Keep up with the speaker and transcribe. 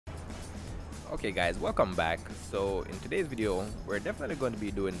Okay guys, welcome back. So in today's video, we're definitely going to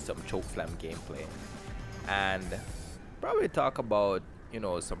be doing some Chokeslam gameplay and probably talk about,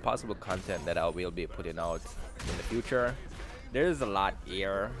 some possible content that I will be putting out in the future. There's a lot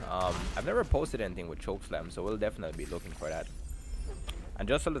here. I've never posted anything with Chokeslam, so we'll definitely be looking for that. And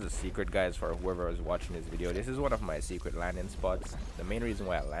just a little secret, guys, for whoever is watching this video, this is one of my secret landing spots. The main reason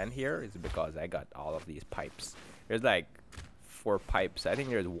why I land here is because I got all of these pipes. There's like 4 pipes. I think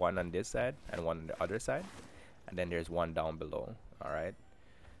there's one on this side and one on the other side, and then there's one down below. All right,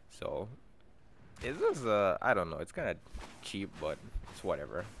 so is this I don't know, it's kind of cheap, but it's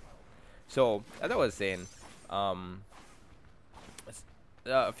whatever. So as I was saying,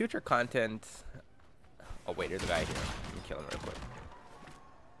 future content. Oh wait, there's a guy here. Let me kill him real quick.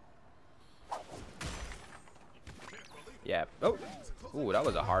 Yeah. Oh, ooh, that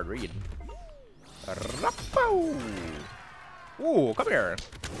was a hard read. Ooh, come here.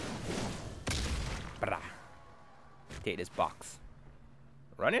 Brah. Take this box.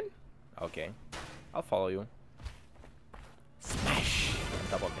 Running? Okay. I'll follow you. Smash on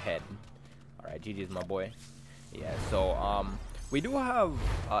top of the head. Alright, GG's my boy. Yeah, so we do have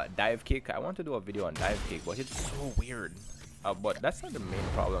dive kick. I want to do a video on dive kick, but it's so weird. But that's not the main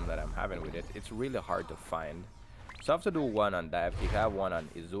problem that I'm having with it. It's really hard to find. So I have to do one on dive kick. I have one on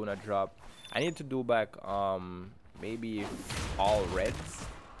Izuna drop. I need to do back maybe all reds.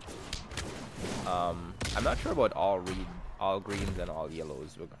 I'm not sure about all greens and all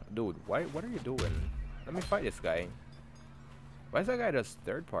yellows. Dude, what are you doing? Let me fight this guy. Why is that guy just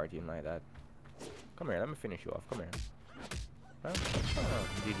third partying like that? Come here, let me finish you off. Come here. Huh? Oh,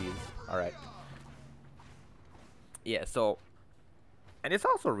 GG's. Alright. Yeah, so and it's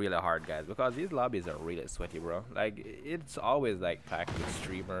also really hard, guys, because these lobbies are really sweaty, bro. Like, it's always like packed with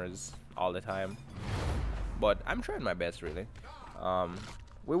streamers all the time. But I'm trying my best, really.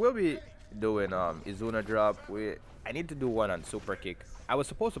 We will be doing Izuna drop. I need to do one on super kick. I was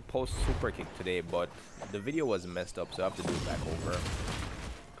supposed to post super kick today, but the video was messed up, so I have to do it back over.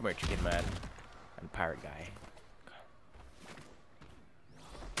 Come here, chicken man and pirate guy.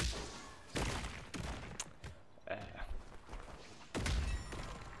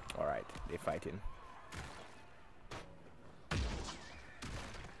 All right, they're fighting.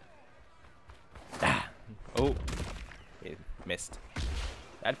 Oh, it missed.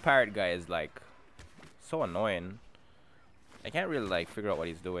 That pirate guy is like so annoying. I can't really like figure out what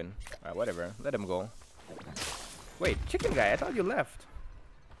he's doing. Alright, whatever. Let him go. Wait, chicken guy, I thought you left.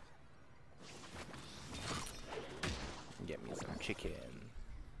 Get me some chicken.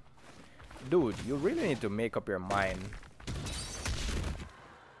 Dude, you really need to make up your mind.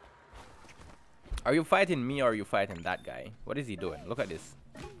 Are you fighting me or are you fighting that guy? What is he doing? Look at this.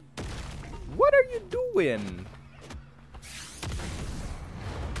 What are you doing?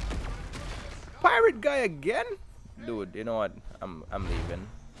 Pirate guy again? Dude, you know what? I'm leaving.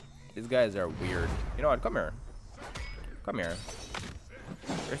 These guys are weird. You know what? Come here. Come here.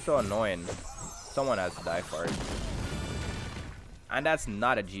 You're so annoying. Someone has to die for it. And that's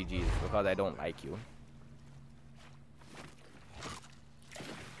not a GG's because I don't like you.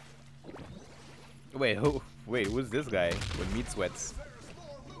 Wait, who? Wait, who's this guy with meat sweats?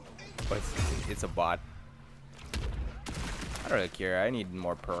 Oh, it's a bot. I don't really care. I need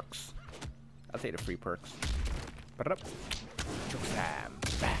more perks. I'll take the free perks.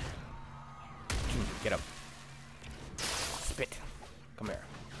 Chokeslam. Bam. Get up. Spit. Come here.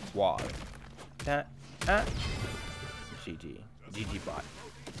 Wall. GG. GG bot.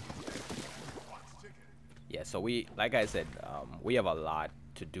 Yeah, so like I said, we have a lot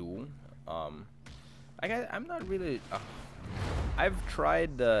to do. I'm not really. I've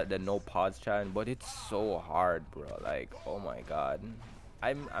tried the no pods challenge, but it's so hard, bro. Like, oh my god,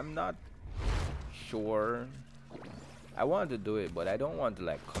 I'm not sure. I want to do it, but I don't want to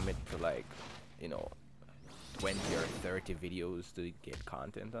like commit to like 20 or 30 videos to get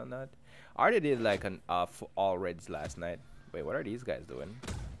content on that. I already did like an all reds last night. Wait, what are these guys doing?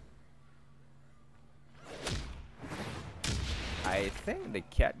 I think the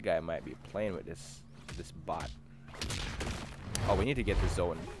cat guy might be playing with this bot. Oh, we need to get the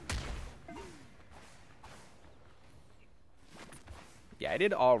zone. Yeah, I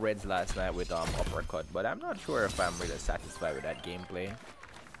did all reds last night with uppercut, but I'm not sure if I'm really satisfied with that gameplay.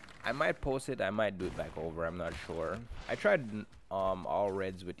 I might post it, I might do it back over, I'm not sure. I tried all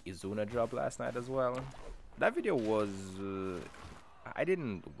reds with Izuna drop last night as well. That video was I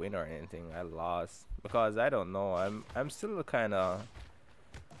didn't win or anything. I lost because I don't know. I'm still kind of,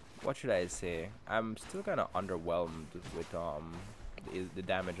 what should I say? I'm still kind of underwhelmed with the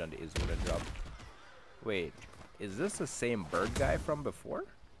damage on the Izuna drop. Wait, is this the same bird guy from before?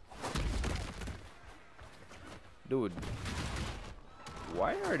 Dude,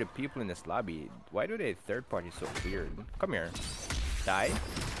 why are the people in this lobby? Why do they third party so weird? Come here. Die.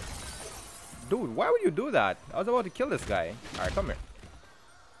 Dude, why would you do that? I was about to kill this guy. Alright, come here.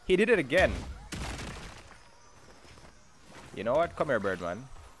 He did it again. You know what? Come here, Birdman.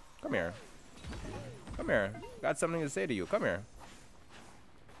 Come here. Come here. Got something to say to you. Come here.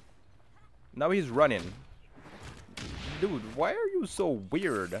 Now he's running. Dude, why are you so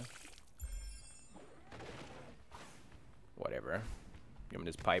weird? Whatever. Give him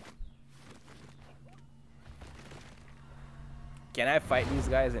this pipe. Can I fight these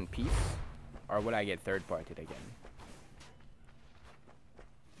guys in peace? Or will I get third partied again?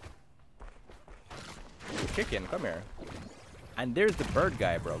 Chicken, come here. And there's the bird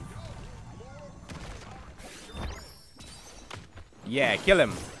guy, bro. Yeah, kill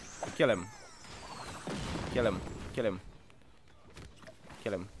him. Kill him. Kill him. Kill him.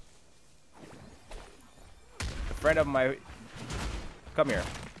 Kill him. A friend of my... Come here.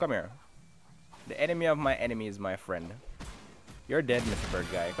 Come here. The enemy of my enemy is my friend. You're dead, Mr. Bird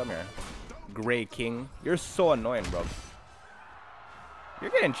guy. Come here. Gray King. You're so annoying, bro.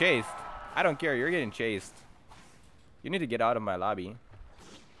 You're getting chased. I don't care. You're getting chased. You need to get out of my lobby.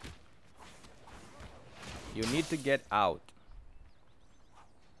 You need to get out.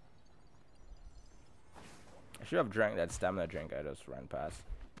 I should have drank that stamina drink I just ran past.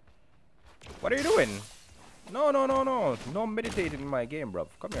 What are you doing? No, no, no, no. No meditating in my game, bro.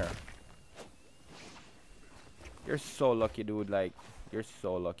 Come here. You're so lucky, dude. Like, you're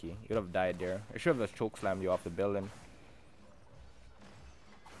so lucky. You'd have died there. I should have just chokeslammed you off the building.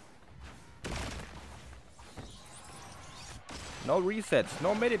 No resets.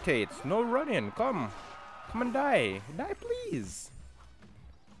 No meditates. No running. Come. Come and die. Die, please.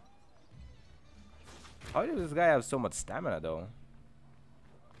 How does this guy have so much stamina, though?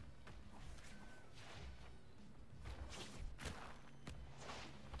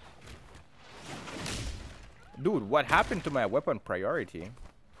 Dude, what happened to my weapon priority?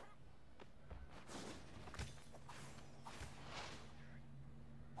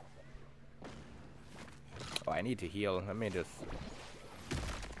 Oh, I need to heal. Let me just...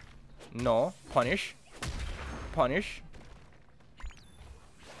 No. Punish. Punish.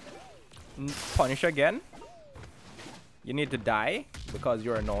 Punish again. You need to die because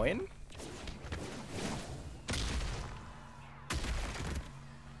you're annoying.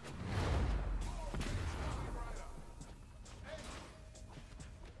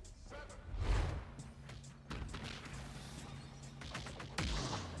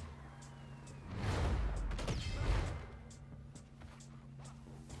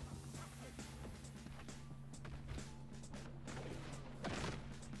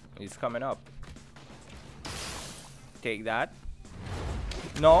 He's coming up. Take that.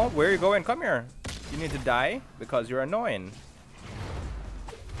 No, where are you going? Come here. You need to die because you're annoying.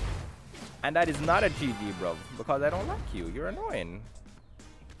 And that is not a GG, bro. Because I don't like you. You're annoying.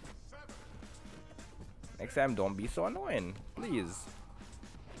 Next time, don't be so annoying. Please.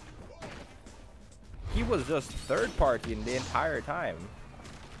 He was just third partying the entire time.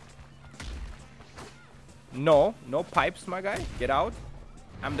 No. No pipes, my guy. Get out.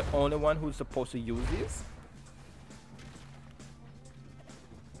 I'm the only one who's supposed to use these.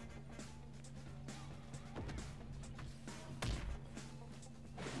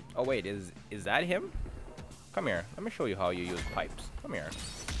 Oh wait, is that him? Come here. Let me show you how you use pipes. Come here.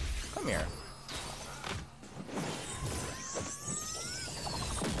 Come here.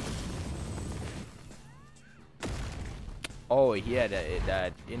 Oh, he had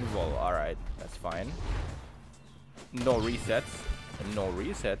that invul. Alright, that's fine. No resets. No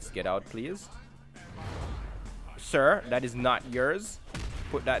resets. Get out, please. Sir, that is not yours.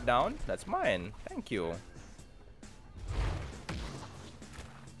 Put that down. That's mine. Thank you.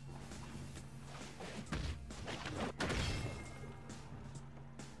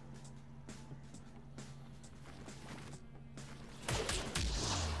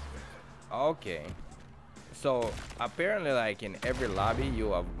 Okay. So, apparently, like, in every lobby,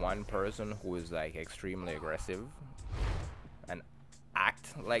 you have one person who is, like, extremely aggressive. And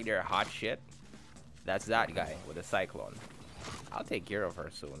act like they're hot shit. That's that guy with a cyclone. I'll take care of her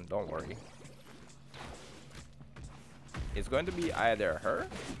soon, don't worry. It's going to be either her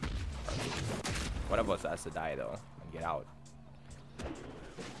or me. One of us has to die though and get out.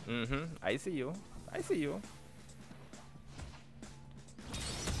 I see you. I see you.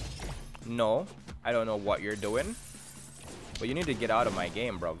 No, I don't know what you're doing. But you need to get out of my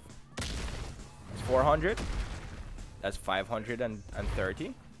game, bro. It's 400. That's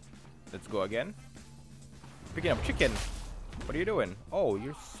 530. Let's go again. Picking up chicken. What are you doing? Oh,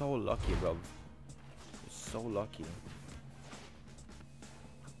 you're so lucky, bro. You're so lucky.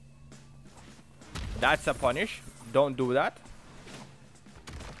 That's a punish. Don't do that.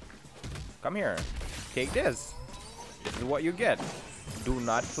 Come here. Take this. This is what you get. Do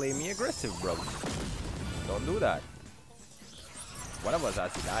not play me aggressive, bro. Don't do that. One of us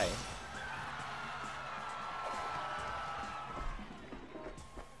has to die.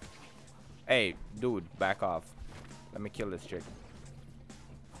 Hey, dude, back off. Let me kill this chick.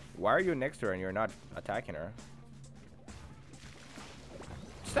 Why are you next to her and you're not attacking her?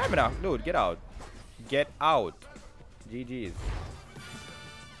 Stamina! Dude, get out. Get out. GG's.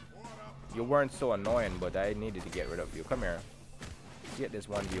 You weren't so annoying, but I needed to get rid of you. Come here. Get this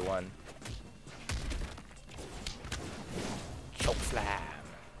 1v1. Chokeslam.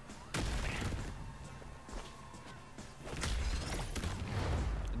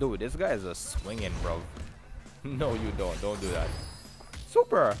 Dude, this guy is a swinging, bro. No, you don't. Don't do that.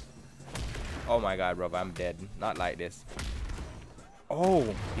 Super. Oh my god, bro. I'm dead. Not like this. Oh,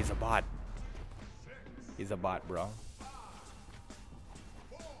 he's a bot. He's a bot, bro.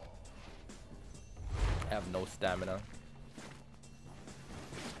 I have no stamina.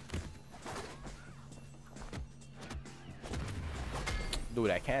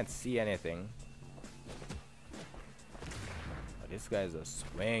 Dude, I can't see anything. This guy's a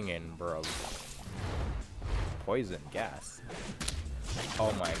swinging, bro. Poison gas.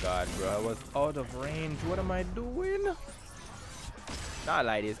 Oh my god, bro. I was out of range. What am I doing? Not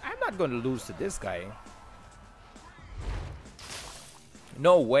like this. I'm not going to lose to this guy.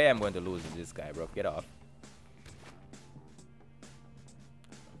 No way I'm going to lose to this guy, bro. Get off.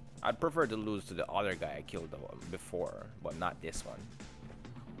 I'd prefer to lose to the other guy I killed before, but not this one.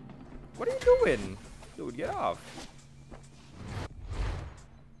 What are you doing? Dude, get off.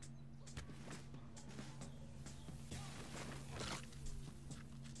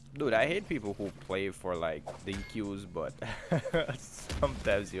 Dude, I hate people who play for like DQs, but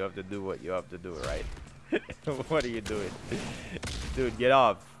sometimes you have to do what you have to do, right? What are you doing? Dude, get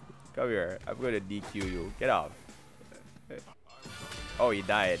off. Come here. I'm going to DQ you. Get off. Oh, he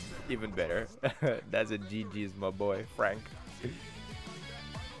died. Even better. That's a GG's, my boy, Frank.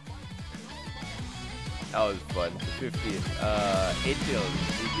 That was fun. 15. 8 kills.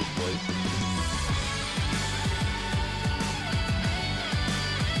 GG's, boys.